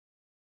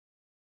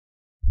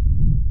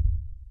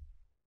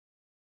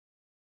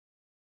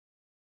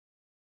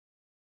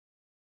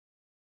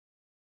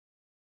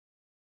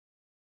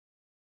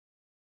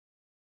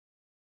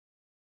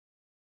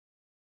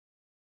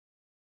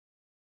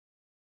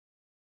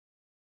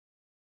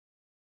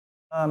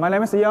My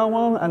name is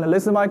Wang, and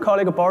this is my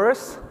colleague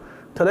Boris.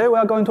 Today we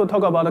are going to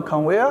talk about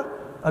Conveyor,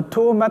 a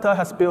tool Meta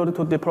has built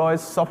to deploy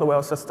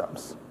software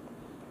systems.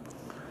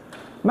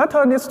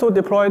 Meta needs to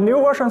deploy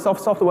new versions of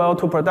software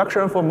to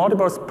production for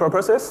multiple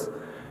purposes,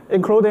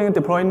 including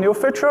deploying new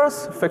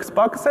features, fix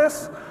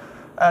bugs,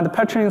 and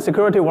patching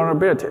security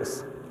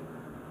vulnerabilities.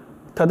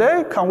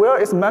 Today, Conveyor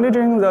is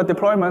managing the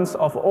deployments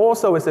of all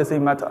services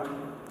in Meta.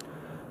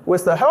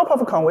 With the help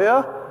of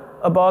Conveyor,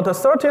 about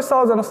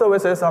 30,000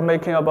 services are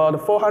making about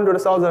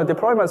 400,000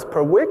 deployments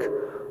per week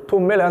to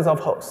millions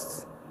of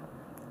hosts.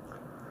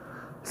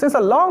 Since a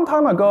long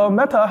time ago,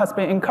 Meta has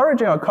been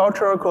encouraging a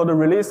culture called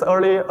release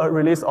early,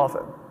 release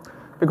often,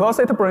 because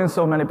it brings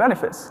so many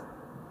benefits.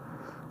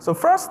 So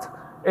first,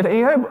 it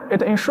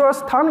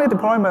ensures timely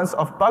deployments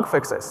of bug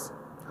fixes.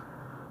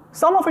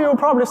 Some of you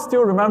probably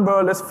still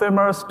remember this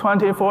famous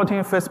 2014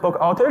 Facebook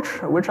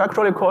outage, which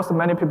actually caused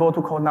many people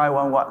to call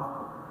 911.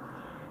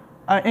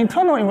 An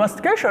internal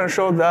investigation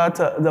showed that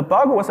the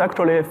bug was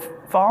actually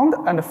found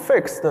and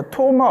fixed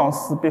 2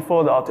 months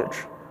before the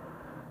outage.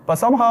 But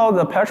somehow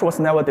the patch was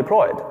never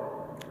deployed.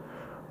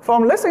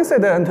 From this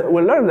incident,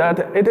 we learned that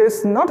it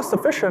is not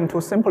sufficient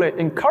to simply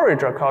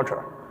encourage a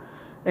culture.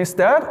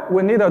 Instead,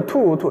 we need a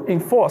tool to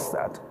enforce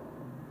that.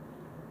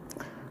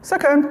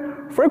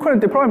 Second,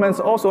 frequent deployments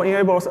also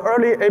enables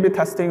early A/B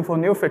testing for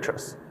new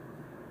features.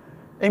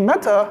 In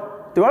Meta,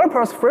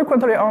 developers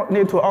frequently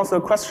need to answer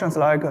questions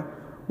like,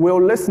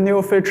 will this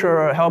new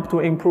feature help to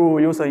improve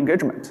user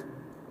engagement?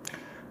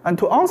 And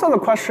to answer the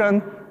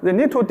question, they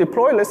need to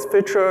deploy this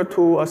feature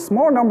to a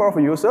small number of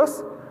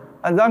users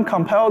and then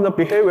compare the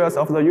behaviors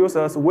of the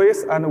users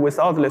with and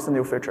without this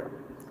new feature.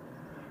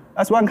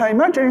 As one can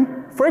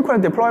imagine,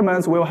 frequent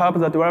deployments will help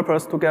the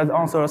developers to get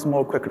answers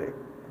more quickly.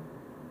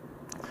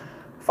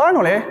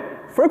 Finally,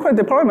 frequent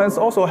deployments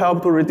also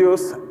help to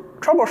reduce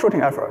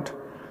troubleshooting effort,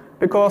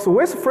 because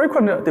with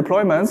frequent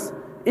deployments,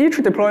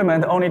 each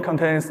deployment only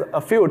contains a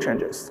few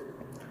changes.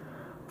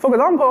 For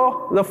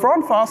example, the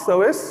front fast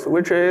service,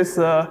 which is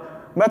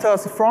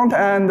Meta's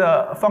front-end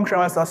function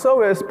as a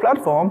service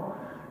platform,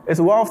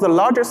 is one of the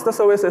largest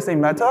services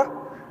in Meta,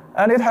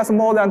 and it has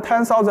more than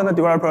 10,000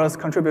 developers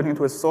contributing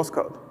to its source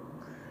code.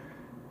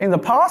 In the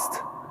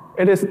past,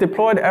 it is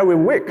deployed every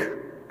week,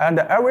 and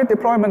every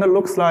deployment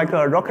looks like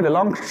a rocket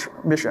launch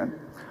mission,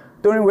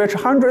 during which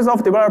hundreds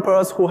of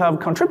developers who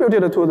have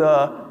contributed to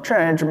the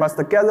change must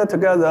gather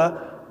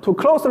together to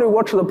closely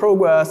watch the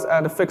progress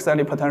and fix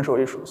any potential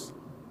issues.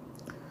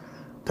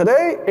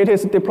 Today, it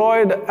is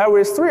deployed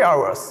every 3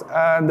 hours,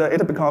 and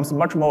it becomes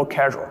much more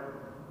casual.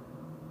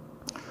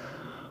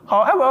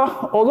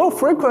 However, although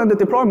frequent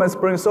deployments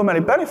bring so many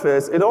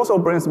benefits, it also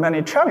brings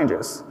many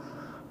challenges.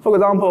 For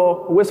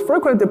example, with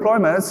frequent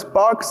deployments,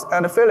 bugs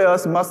and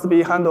failures must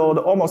be handled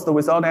almost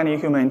without any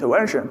human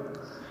intervention.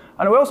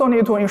 And we also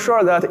need to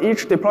ensure that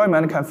each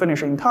deployment can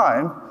finish in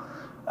time.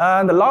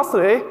 And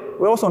lastly,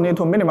 we also need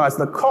to minimize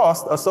the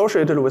cost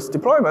associated with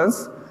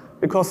deployments,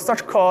 because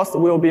such costs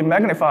will be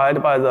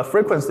magnified by the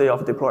frequency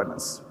of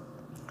deployments.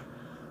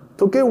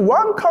 To give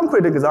one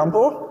concrete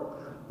example,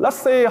 let's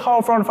see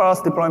how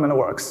front-fast deployment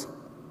works.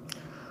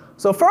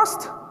 So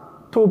first,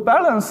 to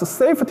balance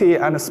safety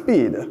and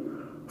speed,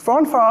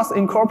 front-fast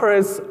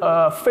incorporates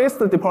a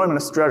phased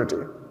deployment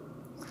strategy.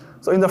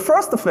 So in the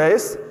first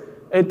phase,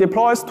 it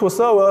deploys to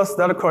servers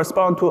that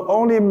correspond to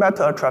only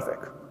Meta traffic.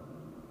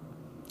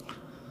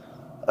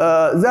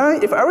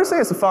 Then, if everything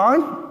is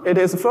fine, it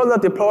is further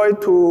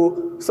deployed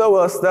to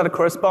servers that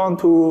correspond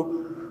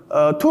to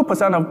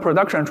 2% of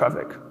production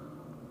traffic.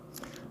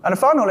 And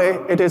finally,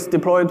 it is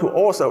deployed to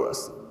all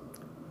servers.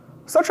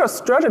 Such a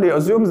strategy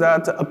assumes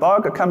that a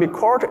bug can be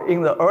caught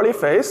in the early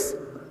phase,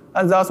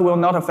 and thus will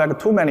not affect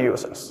too many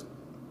users.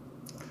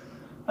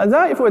 And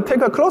then if we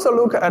take a closer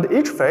look at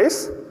each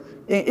phase,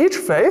 in each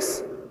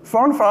phase,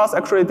 front-fast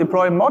actually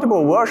deploy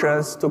multiple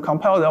versions to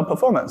compare their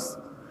performance,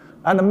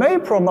 and may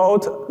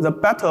promote the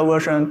better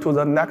version to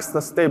the next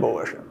stable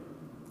version.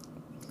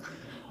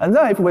 And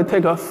then if we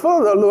take a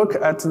further look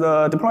at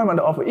the deployment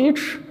of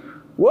each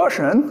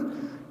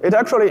version, it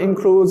actually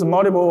includes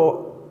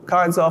multiple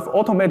kinds of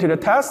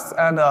automated tests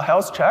and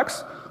health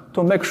checks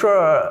to make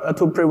sure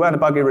to prevent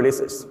buggy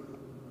releases.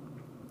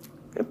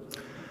 Okay.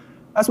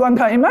 As one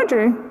can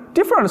imagine,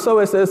 different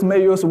services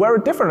may use very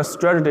different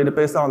strategies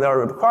based on their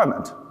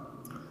requirement.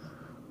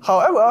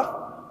 However,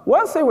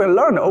 one thing we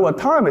learned over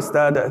time is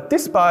that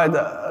despite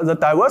the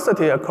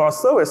diversity across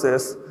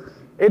services,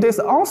 it is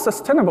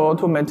unsustainable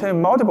to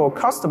maintain multiple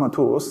customer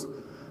tools,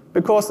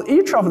 because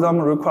each of them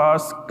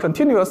requires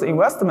continuous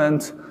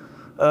investment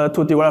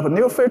to develop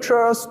new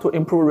features, to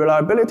improve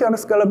reliability and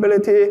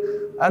scalability,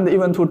 and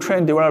even to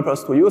train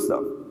developers to use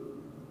them.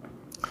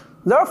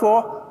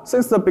 Therefore,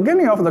 since the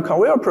beginning of the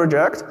Conveyor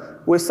project,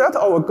 we set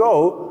our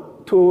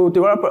goal to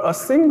develop a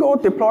single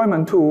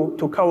deployment tool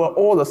to cover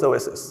all the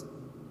services.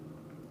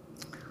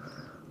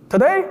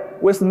 Today,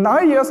 with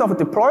 9 years of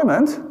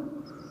deployment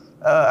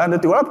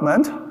and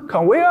development,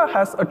 Conveyor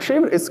has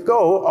achieved its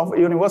goal of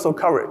universal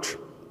coverage.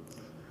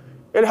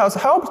 It has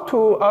helped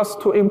us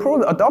to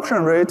improve the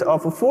adoption rate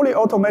of fully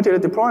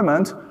automated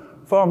deployment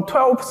from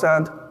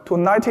 12% to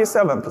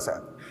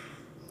 97%.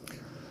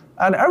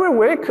 And every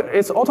week,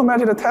 its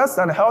automated tests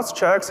and health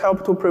checks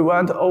help to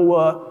prevent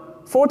over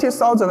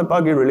 40,000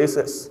 buggy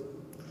releases.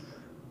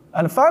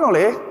 And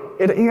finally,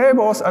 it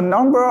enables a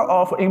number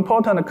of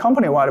important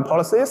company-wide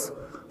policies,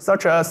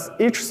 such as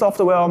each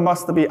software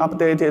must be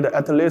updated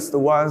at least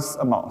once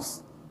a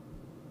month.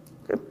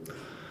 Okay.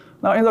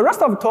 Now, in the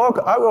rest of the talk,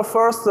 I will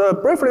first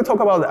briefly talk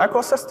about the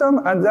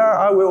ecosystem, and then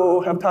I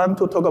will have time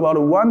to talk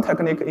about one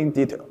technique in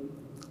detail.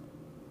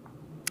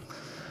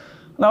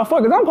 Now,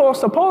 for example,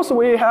 suppose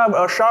we have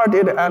a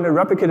sharded and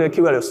replicated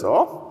key-value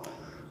store.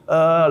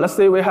 Let's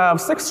say we have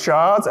 6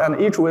 shards,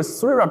 and each with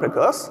 3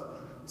 replicas.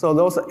 So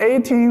those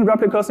 18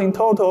 replicas in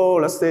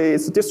total, let's say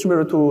it's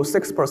distributed to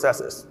 6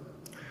 processes.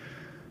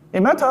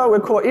 In Meta, we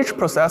call each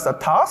process a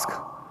task,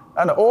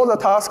 and all the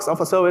tasks of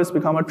a service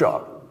become a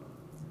job.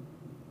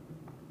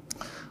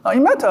 Now,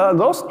 in Meta,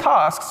 those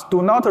tasks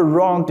do not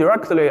run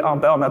directly on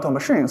bare metal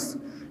machines.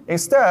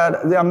 Instead,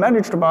 they are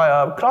managed by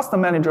a cluster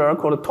manager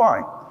called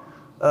Tang,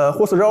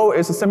 whose role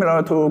is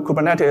similar to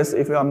Kubernetes,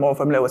 if you are more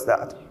familiar with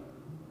that.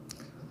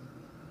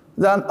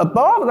 Then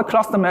above the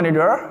cluster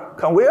manager,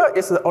 Conveyor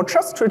is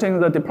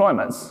orchestrating the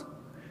deployments.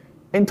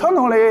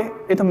 Internally,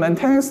 it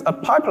maintains a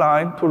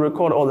pipeline to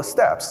record all the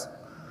steps.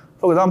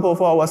 For example,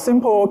 for our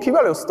simple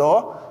key-value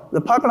store, the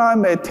pipeline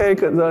may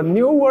take the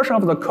new version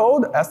of the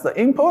code as the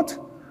input,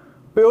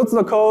 build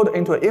the code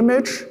into an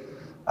image,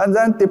 and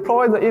then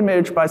deploy the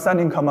image by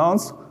sending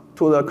commands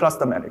to the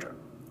cluster manager.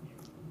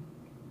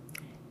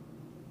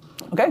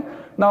 Okay,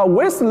 now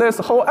with this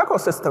whole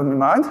ecosystem in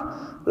mind,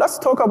 let's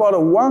talk about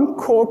one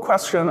core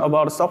question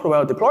about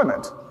software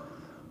deployment.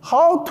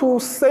 How to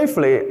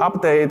safely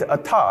update a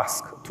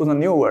task to the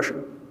new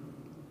version.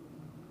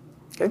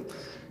 Okay.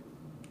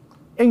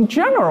 In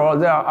general,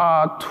 there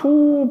are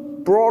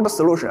 2 broad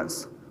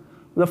solutions.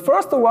 The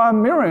first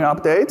one, mirroring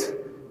update,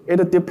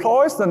 it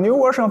deploys the new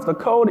version of the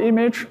code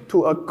image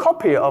to a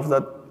copy of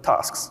the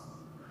tasks.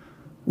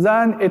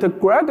 Then it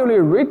gradually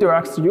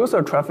redirects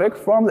user traffic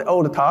from the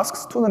old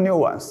tasks to the new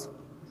ones.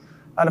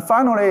 And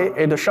finally,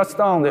 it shuts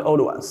down the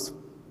old ones.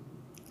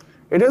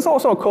 It is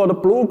also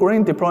called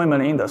blue-green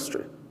deployment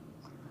industry.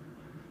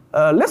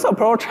 This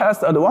approach has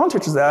the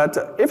advantage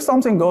that if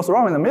something goes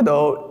wrong in the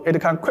middle, it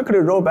can quickly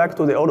roll back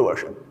to the old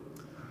version.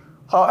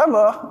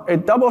 However,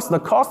 it doubles the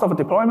cost of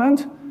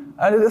deployment,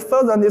 and it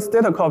further needs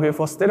data copy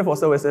for stateful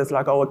services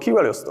like our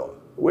key-value store,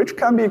 which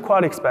can be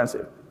quite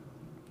expensive.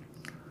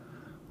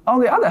 On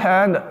the other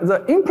hand,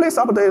 the in-place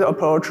update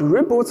approach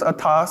reboots a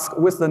task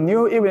with the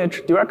new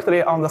image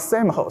directly on the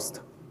same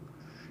host.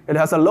 It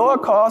has a lower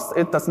cost,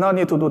 it does not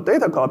need to do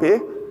data copy,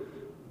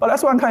 but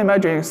as one can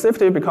imagine,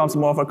 safety becomes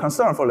more of a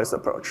concern for this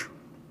approach.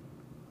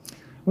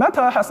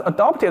 Meta has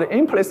adopted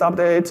in-place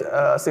update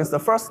since the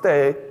first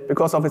day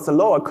because of its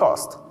lower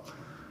cost.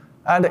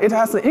 And it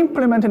has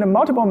implemented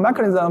multiple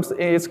mechanisms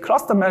in its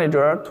cluster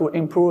manager to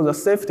improve the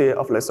safety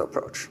of this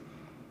approach.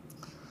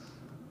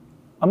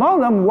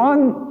 Among them,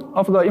 one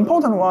of the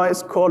important ones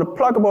is called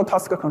pluggable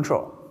task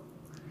control.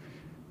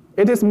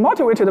 It is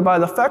motivated by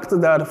the fact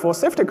that for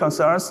safety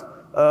concerns,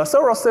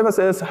 several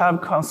services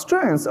have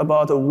constraints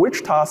about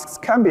which tasks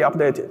can be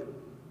updated.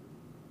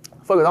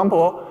 For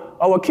example,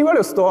 our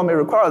key-value store may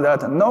require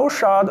that no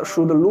shard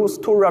should lose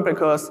 2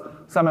 replicas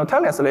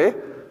simultaneously,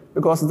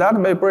 because that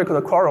may break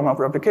the quorum of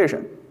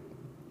replication.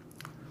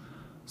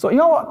 So in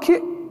our key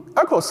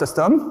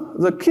ecosystem,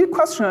 the key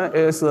question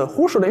is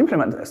who should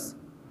implement this?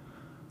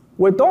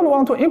 We don't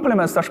want to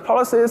implement such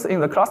policies in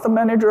the cluster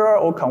manager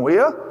or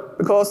Conveyor,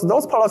 because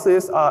those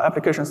policies are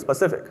application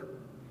specific.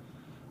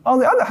 On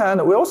the other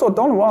hand, we also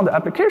don't want the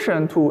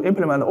application to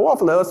implement all of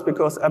those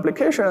because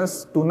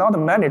applications do not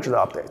manage the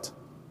update.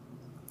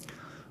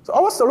 So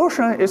our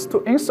solution is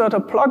to insert a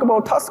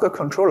pluggable task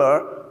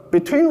controller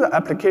between the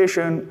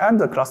application and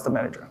the cluster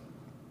manager.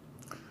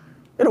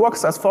 It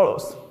works as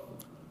follows.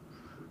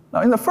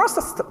 Now, in the first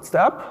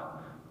step,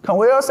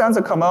 Conveyor sends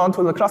a command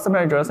to the cluster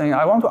manager saying,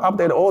 I want to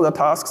update all the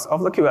tasks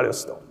of the key-value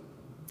store.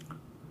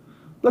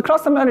 The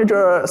cluster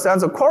manager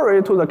sends a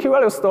query to the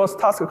key-value store's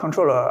task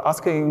controller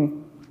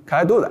asking, can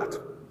I do that?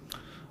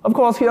 Of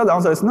course, here the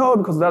answer is no,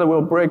 because that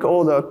will break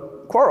all the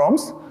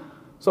quorums.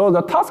 So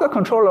the task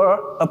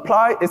controller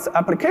applies its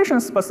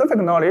application-specific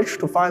knowledge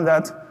to find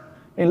that,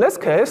 in this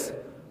case,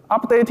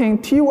 updating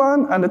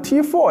T1 and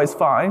T4 is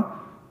fine,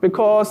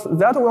 because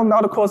that will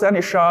not cause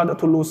any shard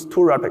to lose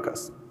 2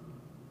 replicas.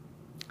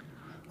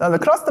 Then the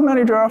cluster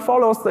manager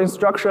follows the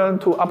instruction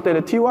to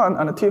update T1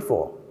 and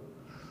T4.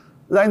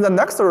 Then in the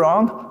next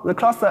round, the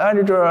cluster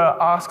manager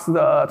asks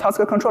the task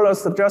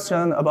controller's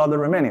suggestion about the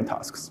remaining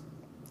tasks.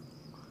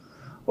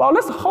 While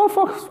this whole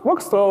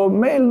workflow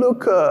may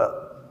look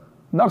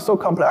not so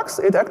complex,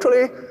 it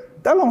actually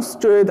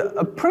demonstrates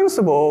a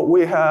principle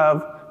we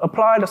have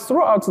applied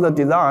throughout the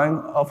design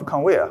of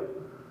Conveyor,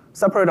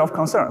 separate of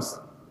concerns.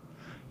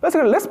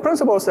 Basically, this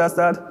principle says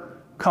that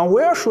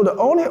Conveyor should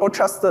only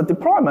orchestrate the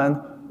deployment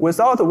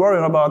without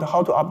worrying about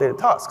how to update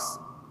tasks.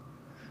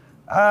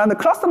 And the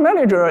cluster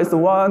manager is the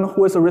one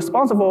who is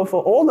responsible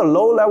for all the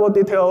low-level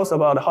details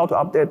about how to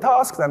update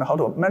tasks and how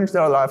to manage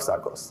their life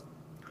cycles.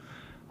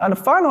 And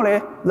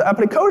finally, the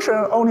application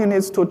only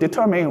needs to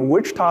determine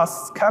which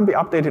tasks can be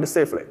updated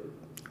safely.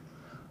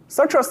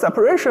 Such a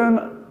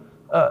separation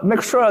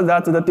makes sure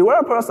that the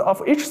developers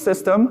of each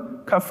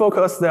system can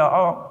focus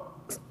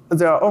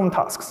their own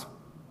tasks.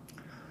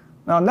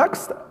 Now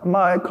next,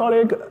 my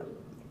colleague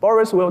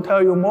Boris will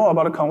tell you more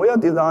about conveyor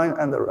design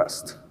and the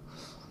rest.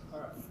 All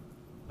right.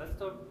 Let's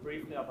talk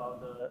briefly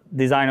about the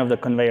design of the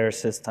conveyor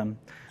system.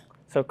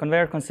 So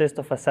conveyor consists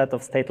of a set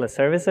of stateless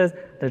services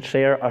that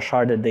share a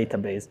sharded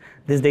database.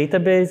 This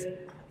database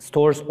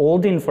stores all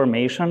the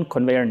information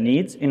conveyor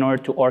needs in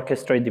order to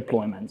orchestrate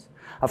deployments.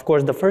 Of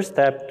course, the first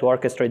step to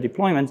orchestrate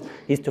deployments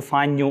is to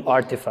find new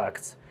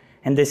artifacts.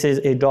 And this is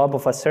a job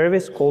of a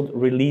service called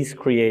Release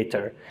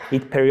Creator.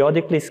 It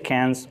periodically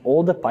scans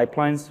all the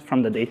pipelines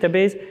from the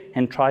database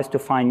and tries to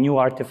find new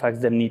artifacts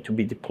that need to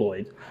be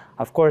deployed.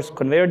 Of course,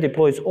 Conveyor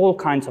deploys all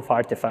kinds of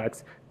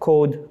artifacts,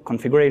 code,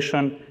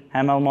 configuration,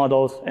 ML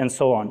models, and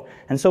so on.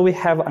 And so we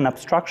have an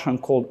abstraction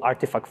called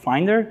Artifact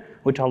Finder,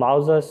 which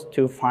allows us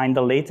to find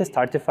the latest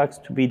artifacts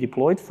to be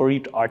deployed for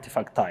each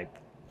artifact type.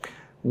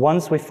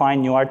 Once we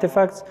find new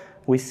artifacts,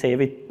 we save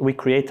it, we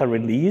create a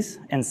release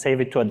and save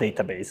it to a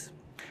database.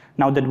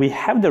 Now that we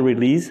have the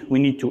release, we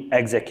need to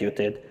execute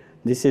it.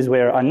 This is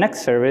where our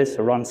next service,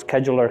 Run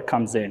Scheduler,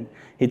 comes in.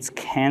 It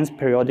scans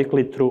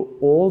periodically through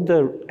all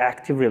the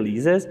active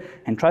releases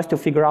and tries to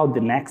figure out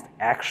the next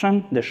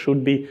action that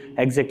should be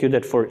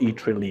executed for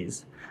each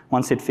release.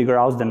 Once it figures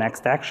out the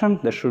next action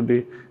that should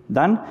be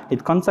done,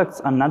 it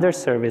contacts another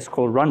service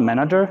called Run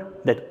Manager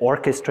that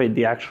orchestrates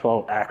the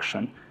actual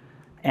action.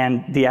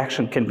 And the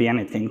action can be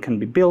anything. It can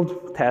be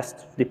build,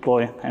 test,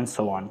 deploy, and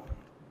so on.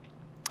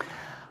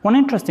 One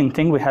interesting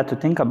thing we had to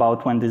think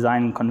about when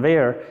designing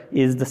Conveyor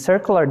is the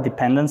circular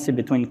dependency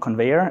between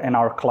Conveyor and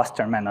our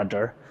cluster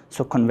manager.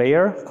 So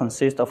Conveyor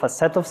consists of a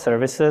set of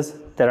services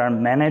that are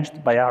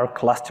managed by our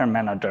cluster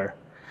manager.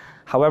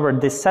 However,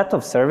 this set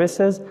of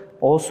services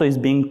also is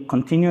being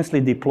continuously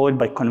deployed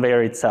by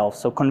Conveyor itself.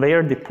 So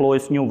Conveyor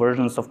deploys new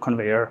versions of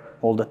Conveyor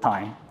all the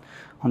time.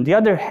 On the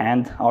other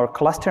hand, our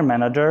cluster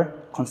manager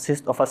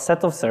consists of a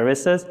set of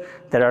services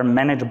that are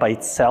managed by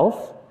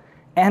itself,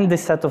 and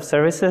this set of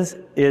services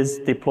is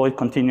deployed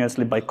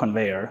continuously by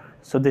Conveyor.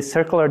 So this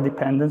circular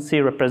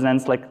dependency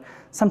represents like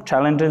some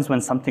challenges when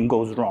something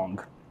goes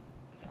wrong.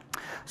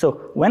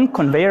 So when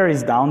Conveyor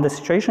is down, the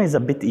situation is a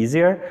bit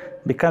easier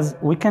because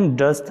we can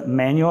just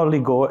manually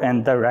go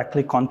and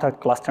directly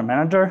contact Cluster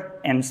Manager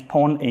and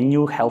spawn a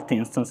new healthy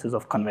instances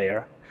of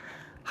Conveyor.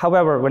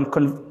 However, when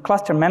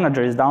Cluster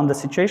Manager is down, the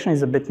situation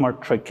is a bit more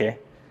tricky.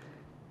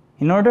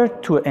 In order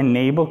to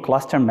enable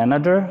Cluster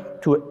Manager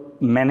to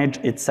manage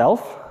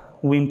itself,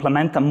 we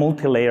implement a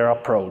multi-layer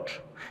approach.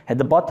 At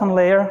the bottom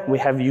layer, we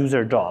have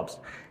user jobs.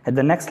 At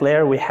the next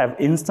layer, we have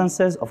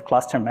instances of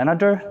Cluster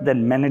Manager that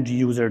manage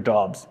user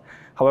jobs.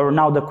 However,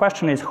 now the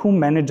question is, who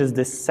manages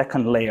this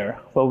second layer?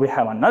 Well, we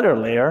have another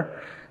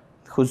layer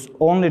whose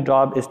only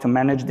job is to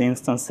manage the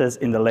instances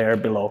in the layer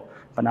below.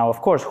 But now,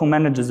 of course, who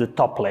manages the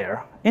top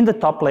layer? In the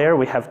top layer,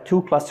 we have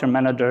two Cluster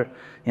Manager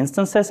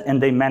instances,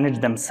 and they manage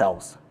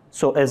themselves.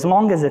 So as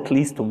long as at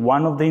least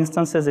one of the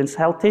instances is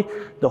healthy,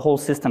 the whole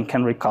system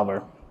can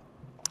recover.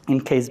 In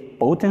case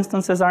both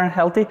instances aren't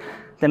healthy,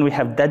 then we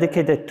have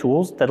dedicated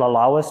tools that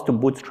allow us to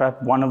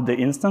bootstrap one of the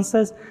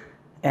instances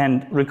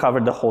and recover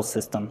the whole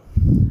system.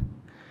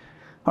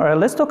 All right,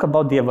 let's talk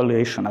about the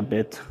evaluation a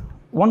bit.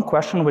 One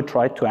question we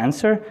try to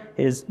answer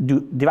is,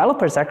 do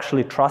developers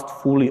actually trust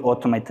fully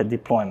automated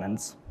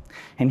deployments?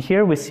 And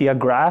here we see a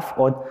graph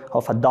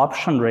of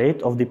adoption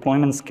rate of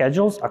deployment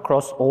schedules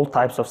across all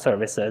types of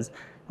services.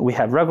 We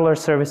have regular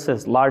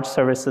services, large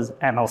services,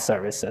 ML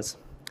services.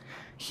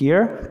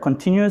 Here,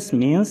 continuous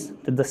means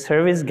that the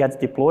service gets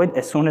deployed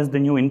as soon as the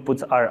new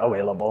inputs are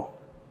available.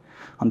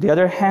 On the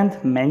other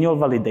hand, manual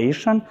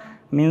validation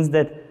means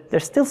that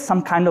there's still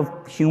some kind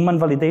of human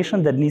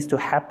validation that needs to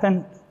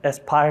happen as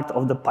part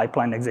of the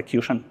pipeline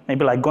execution,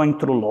 maybe like going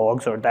through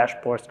logs or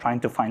dashboards, trying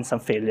to find some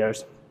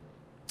failures.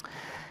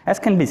 As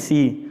can be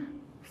seen,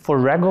 for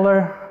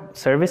regular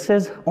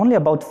services, only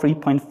about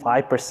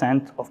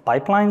 3.5% of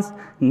pipelines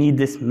need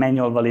this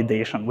manual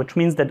validation, which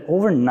means that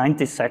over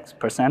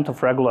 96%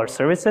 of regular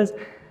services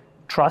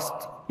trust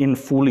in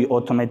fully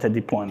automated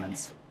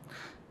deployments.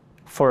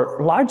 For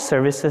large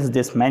services,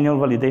 this manual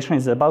validation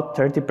is about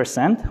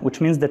 30%,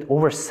 which means that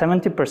over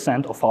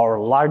 70% of our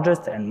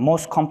largest and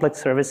most complex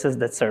services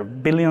that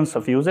serve billions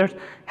of users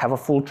have a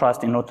full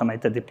trust in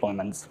automated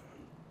deployments.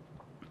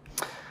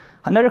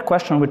 Another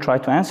question we try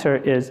to answer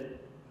is,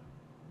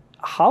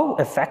 how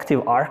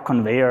effective are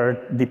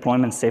Conveyor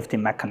deployment safety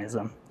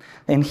mechanisms?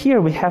 And here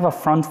we have a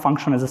front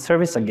function as a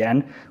service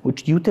again,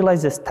 which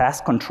utilizes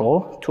task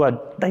control to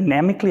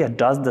dynamically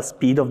adjust the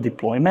speed of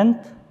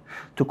deployment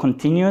to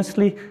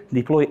continuously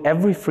deploy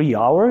every 3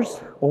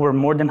 hours over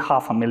more than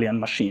 500,000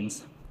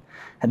 machines.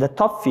 At the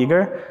top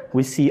figure,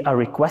 we see a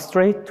request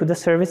rate to the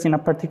service in a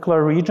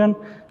particular region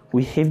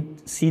we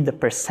see the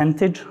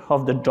percentage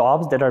of the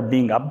jobs that are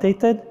being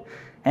updated.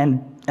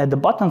 And at the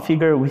bottom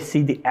figure, we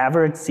see the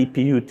average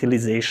CPU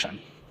utilization.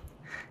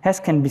 As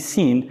can be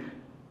seen,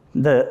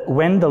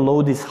 when the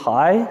load is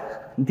high,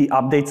 the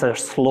updates are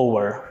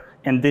slower.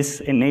 And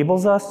this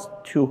enables us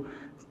to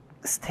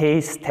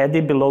stay steady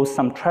below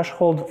some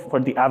threshold for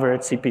the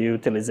average CPU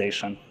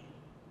utilization.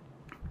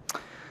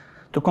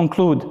 To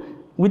conclude,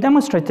 we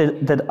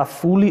demonstrated that a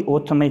fully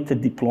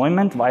automated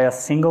deployment via a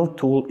single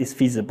tool is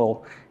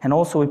feasible. And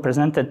also we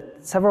presented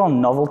several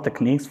novel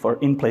techniques for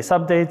in-place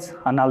updates,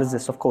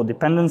 analysis of code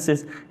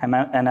dependencies, and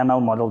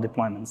ML model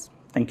deployments.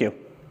 Thank you.